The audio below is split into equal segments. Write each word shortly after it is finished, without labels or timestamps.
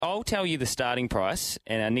I'll tell you the starting price,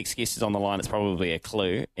 and our next guest is on the line. It's probably a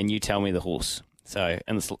clue, and you tell me the horse. So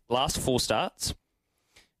in this last 4 starts,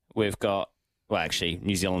 we've got, well, actually,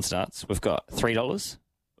 New Zealand starts. We've got $3,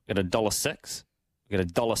 we've got $1.06, we've got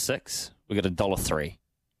 $1.06, we've got $1.03.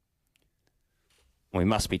 We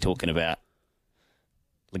must be talking about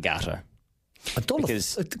Legarto.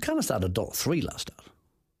 Because it kind of started $1.03 last start.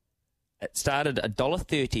 It started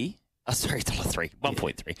 $1.30. Oh, sorry, $1.03,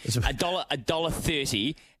 1.3.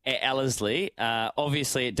 $1.30 at Ellerslie.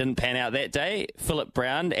 Obviously, it didn't pan out that day. Philip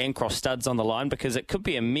Brown and Cross Studs on the line because it could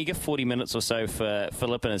be a mega 40 minutes or so for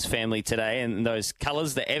Philip and his family today. And those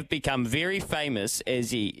colours that have become very famous as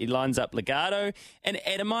he lines up Legarto and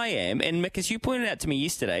Adam I Am. And Mick, as you pointed out to me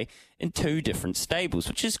yesterday, in 2 different stables,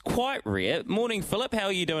 which is quite rare. Morning, Philip. How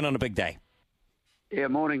are you doing on a big day? Yeah,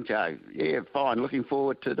 morning, Joe. Yeah, fine. Looking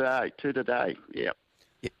forward to today. Yeah.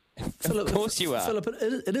 Philip, of course you are. Philip,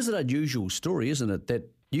 it is an unusual story, isn't it, that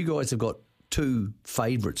you guys have got 2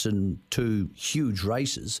 favourites in 2 huge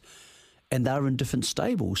races and they're in different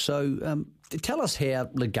stables. So tell us how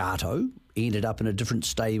Legarto ended up in a different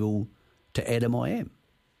stable to Adam I Am.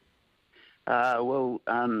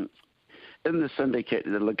 In the syndicate,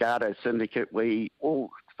 the Legarto syndicate, we all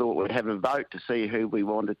thought we'd have a vote to see who we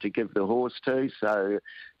wanted to give the horse to. So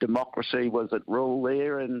democracy was at rule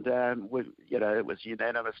there, and it was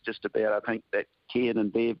unanimous just about. I think that Ken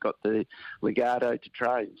and Bev got the Legarto to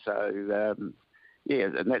train. So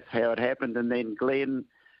and that's how it happened. And then Glenn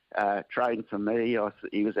trained for me.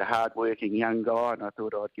 He was a hard-working young guy, and I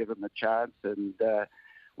thought I'd give him a chance. And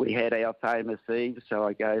we had our famous Eve, so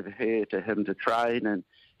I gave her to him to train, and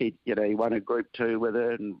he won a Group 2 with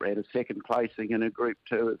her and had a second placing in a Group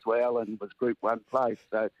 2 as well and was Group 1 place.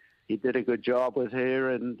 So he did a good job with her,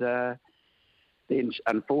 and then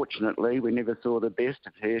unfortunately we never saw the best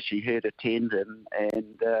of her. She hurt a tendon,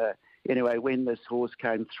 and anyway, when this horse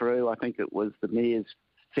came through, I think it was the mare's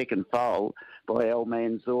second foal by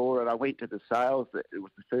Almanzor, and I went to the sales. It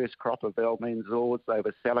was the first crop of Almanzors. They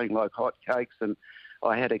were selling like hotcakes, and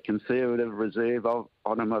I had a conservative reserve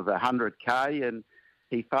on him of 100k, and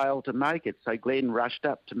he failed to make it. So Glenn rushed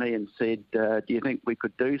up to me and said, do you think we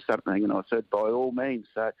could do something? And I said, by all means.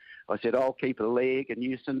 So I said, I'll keep a leg and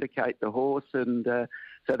you syndicate the horse. And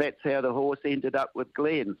so that's how the horse ended up with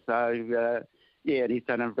Glenn. So, and he's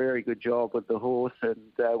done a very good job with the horse, and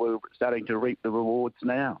we're starting to reap the rewards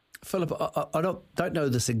now. Philip, I don't know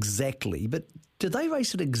this exactly, but do they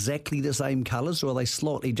race in exactly the same colours, or are they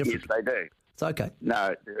slightly different? Yes, they do. It's okay.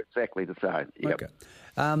 No, they're exactly the same. Yep. Okay.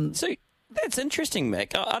 So that's interesting,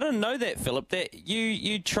 Mick. I didn't know that, Philip, that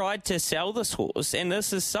you tried to sell this horse, and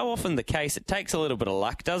this is so often the case. It takes a little bit of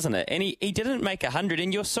luck, doesn't it? And he didn't make 100,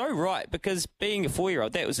 and you're so right, because being a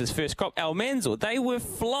 4-year-old, that was his first crop. Almanzor, they were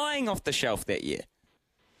flying off the shelf that year.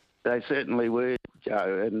 They certainly were,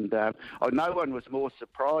 Joe, and no one was more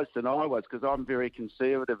surprised than I was, because I'm very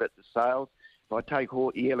conservative at the sales. If I take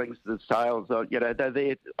yearlings to the sales, they're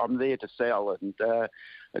there. I'm there to sell, and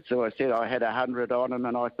so I said I had 100 on him,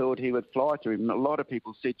 and I thought he would fly through him. A lot of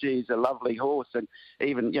people said, "Gee, he's a lovely horse," and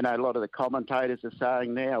even a lot of the commentators are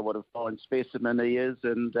saying now what a fine specimen he is.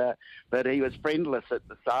 And but he was friendless at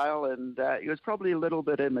the sale, and he was probably a little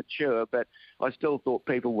bit immature, but I still thought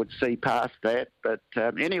people would see past that. But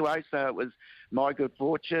anyway, so it was my good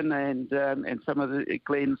fortune, and some of the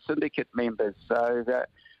Glen Syndicate members. So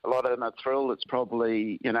a lot of them are thrilled. It's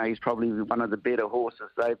probably, he's probably one of the better horses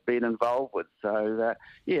they've been involved with. So,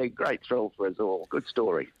 great thrill for us all. Good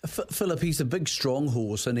story. Philip, he's a big, strong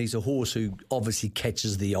horse, and he's a horse who obviously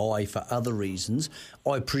catches the eye for other reasons.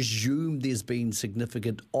 I presume there's been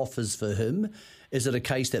significant offers for him. Is it a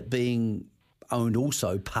case that being owned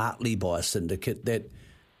also partly by a syndicate that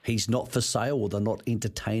he's not for sale, or they're not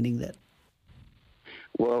entertaining that?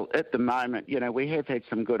 Well, at the moment, we have had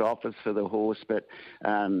some good offers for the horse, but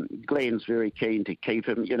Glenn's very keen to keep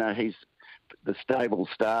him. He's the stable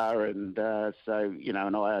star, and so,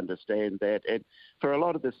 and I understand that. And for a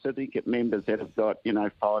lot of the syndicate members that have got,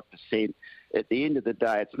 5%, at the end of the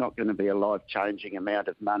day, it's not going to be a life-changing amount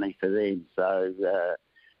of money for them. So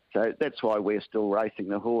that's why we're still racing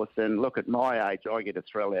the horse. And look, at my age, I get a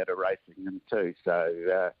thrill out of racing them too.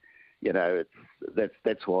 So,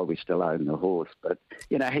 that's why we still own the horse. But,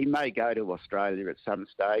 he may go to Australia at some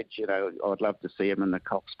stage. I'd love to see him in the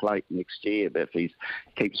Cox Plate next year if he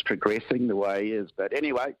keeps progressing the way he is. But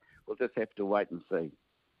anyway, we'll just have to wait and see.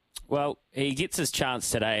 Well, he gets his chance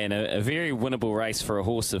today in a very winnable race for a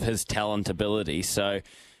horse of his talent ability. So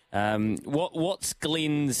what's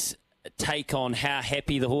Glenn's take on how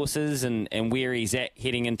happy the horse is and where he's at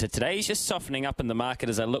heading into today? He's just softening up in the market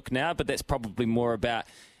as I look now, but that's probably more about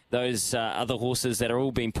those other horses that are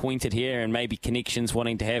all being pointed here and maybe connections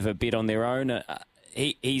wanting to have a bet on their own.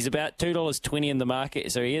 He's about $2.20 in the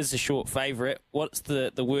market, so he is a short favourite. What's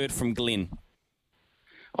the word from Glenn?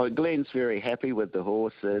 Oh, Glenn's very happy with the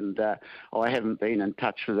horse, and I haven't been in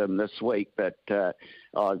touch with him this week, but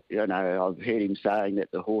I've heard him saying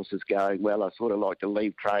that the horse is going well. I sort of like to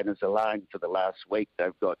leave trainers alone for the last week.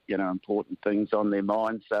 They've got important things on their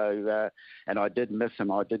mind. So, and I did miss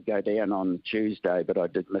him. I did go down on Tuesday, but I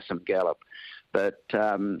did miss him gallop. But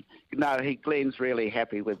Glenn's really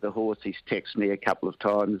happy with the horse. He's texted me a couple of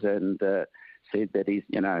times and said that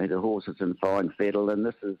the horse is in fine fettle, and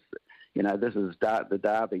this is the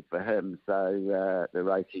Derby for him, so the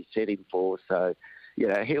race he's set him for. So,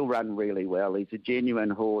 he'll run really well. He's a genuine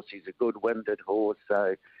horse. He's a good winded horse,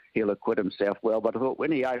 so he'll acquit himself well. But I thought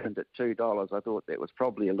when he opened at $2, I thought that was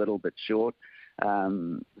probably a little bit short.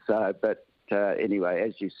 Anyway,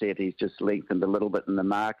 as you said, he's just lengthened a little bit in the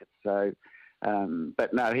market. So,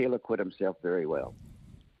 but no, he'll acquit himself very well.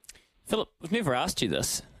 Philip, we've never asked you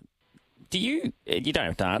this. You don't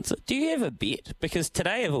have to answer. Do you have a bet? Because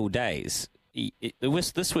today of all days,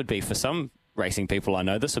 this would be for some racing people I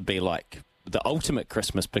know, this would be like the ultimate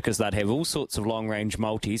Christmas, because they'd have all sorts of long-range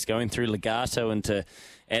multis going through Legarto into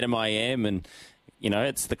Adam I Am, and,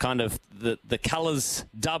 it's the kind of the colours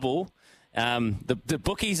double. The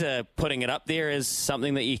bookies are putting it up there as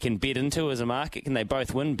something that you can bet into as a market. Can they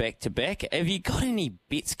both win back-to-back? Have you got any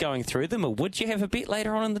bets going through them, or would you have a bet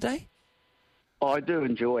later on in the day? I do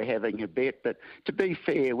enjoy having a bet, but to be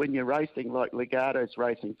fair, when you're racing like Legarto's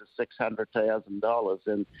racing for $600,000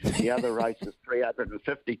 and the other race is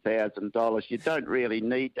 $350,000, you don't really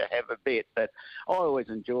need to have a bet. But I always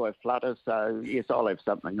enjoy a flutter, so yes, I'll have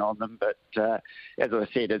something on them. But as I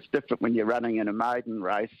said, it's different when you're running in a maiden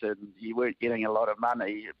race and you weren't getting a lot of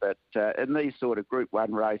money. But in these sort of Group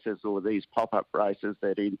 1 races or these pop-up races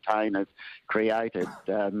that Entain has created,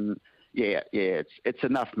 it's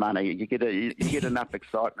enough money. You get enough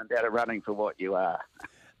excitement out of running for what you are.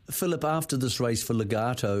 Philip, after this race for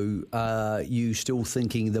Legarto, are you still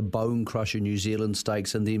thinking the Bone Crusher New Zealand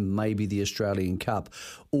Stakes and then maybe the Australian Cup?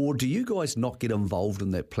 Or do you guys not get involved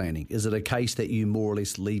in that planning? Is it a case that you more or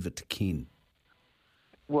less leave it to Ken?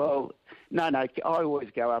 Well, no, I always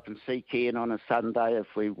go up and see Ken on a Sunday if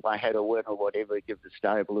I had a win or whatever, give the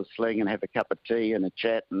stable a sling and have a cup of tea and a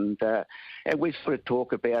chat, and we sort of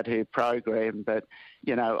talk about her program. But,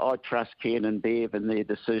 I trust Ken and Bev in their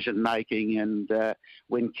decision-making, and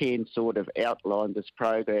when Ken sort of outlined this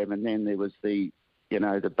program, and then there was the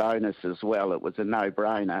bonus as well, it was a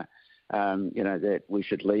no-brainer, that we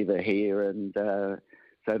should leave her here, and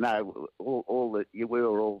so no, we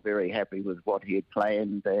were all very happy with what he had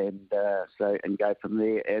planned, and go from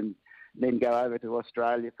there, and then go over to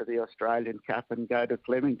Australia for the Australian Cup and go to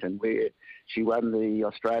Flemington where she won the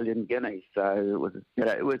Australian Guinea. So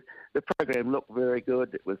it was the program looked very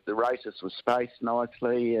good. The races were spaced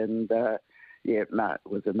nicely, and it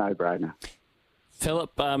was a no-brainer.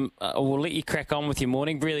 Philip, we'll let you crack on with your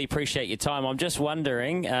morning. Really appreciate your time. I'm just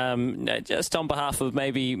wondering, just on behalf of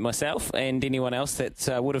maybe myself and anyone else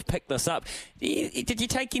that would have picked this up, did you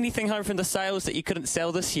take anything home from the sales that you couldn't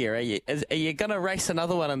sell this year? Are you going to race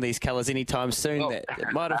another one in these colours anytime soon?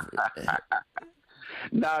 That might have...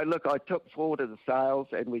 No, look, I took 4 to the sales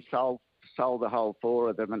and we sold the whole 4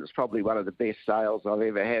 of them, and it's probably one of the best sales I've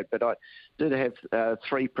ever had. But I did have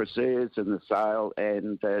 3 preserves in the sale,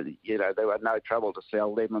 and there were no trouble to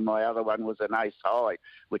sell them. And my other one was an Ace High,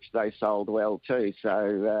 which they sold well too.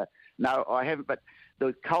 So no, I haven't. But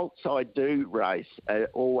the colts I do race are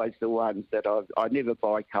always the ones that I never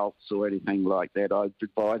buy colts or anything like that. I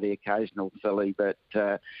buy the occasional filly, but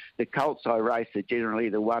the colts I race are generally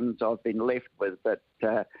the ones I've been left with. But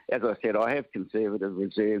as I said, I have conservative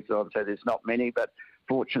reserves on, so there's not many. But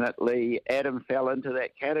fortunately, Adam fell into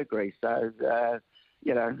that category. So,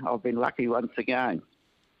 I've been lucky once again.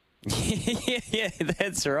 yeah,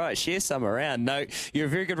 that's right. Share some around. No, you're a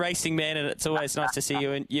very good racing man, and it's always nice to see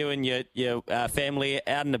you and your family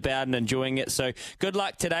out and about and enjoying it. So good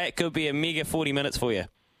luck today. It could be a mega 40 minutes for you.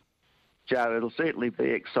 Joe, it'll certainly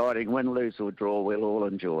be exciting. Win, lose or draw, we'll all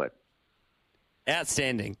enjoy it.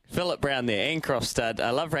 Outstanding. Philip Brown there, Ancroft Stud. I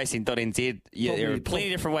love racing.nz. There are plenty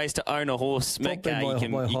of different ways to own a horse. Mick,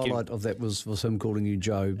 my highlight of that was him calling you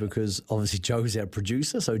Joe, because obviously Joe's our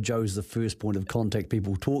producer, so Joe's the first point of contact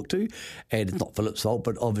people talk to, and it's not Philip's fault,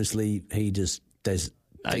 but obviously he just does...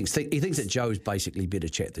 he thinks that Joe's basically better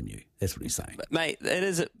chat than you. That's what he's saying. But mate,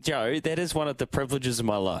 Joe, that is one of the privileges of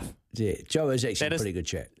my life. Yeah, Joe is actually pretty good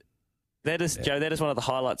chat. Joe, that is one of the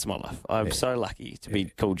highlights of my life. I'm so lucky to be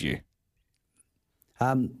called you.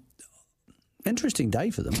 Interesting day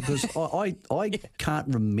for them because I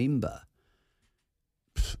can't remember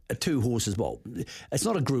two horses. Well, it's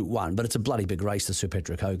not a Group 1, but it's a bloody big race, the Sir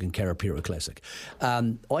Patrick Hogan Carapera Classic.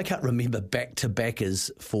 I can't remember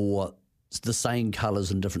back-to-backers for the same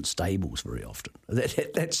colours in different stables very often.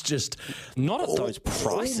 That's just not at those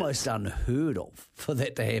prices. Almost unheard of for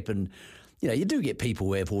that to happen. You know, you do get people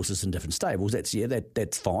who have horses in different stables.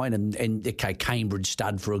 That's fine. And okay, Cambridge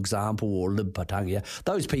Stud, for example, or Lib Patangia,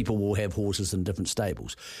 those people will have horses in different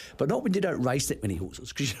stables. But not when you don't race that many horses,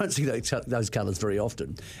 because you don't see those colours very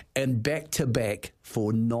often. And back-to-back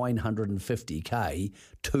for 950k,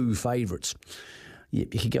 two favourites. Yeah,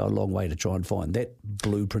 you could go a long way to try and find that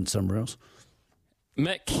blueprint somewhere else.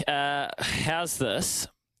 Mick, how's this?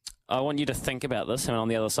 I want you to think about this, and on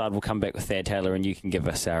the other side we'll come back with Thad Taylor and you can give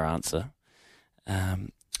us our answer.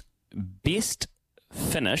 Best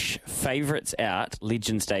finish, favourites out,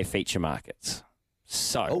 Legends Day feature markets.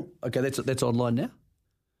 So, okay, that's online now.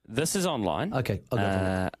 This is online. Okay, I'll go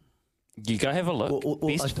for it. You go have a look.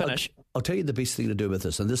 Best finish. I'll tell you the best thing to do with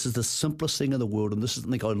this, and this is the simplest thing in the world, and this is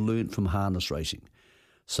something I learned from harness racing.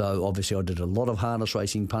 So obviously I did a lot of harness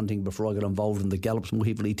racing punting before I got involved in the gallops more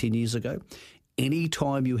heavily 10 years ago.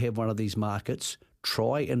 Anytime you have one of these markets,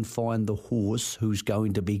 try and find the horse who's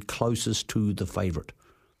going to be closest to the favourite.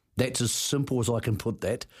 That's as simple as I can put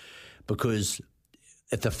that, because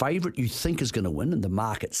if the favourite you think is going to win and the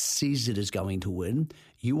market says it is going to win,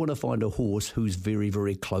 you want to find a horse who's very,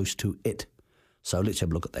 very close to it. So let's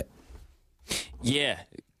have a look at that. Yeah,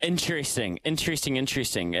 interesting. It's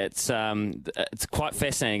quite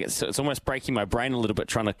fascinating. It's almost breaking my brain a little bit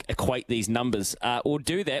trying to equate these numbers. We'll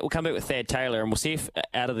do that. We'll come back with Thad Taylor and we'll see if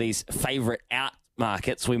out of these favourite out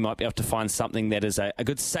markets we might be able to find something that is a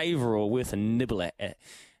good saver or worth a nibble at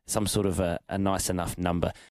some sort of a nice enough number.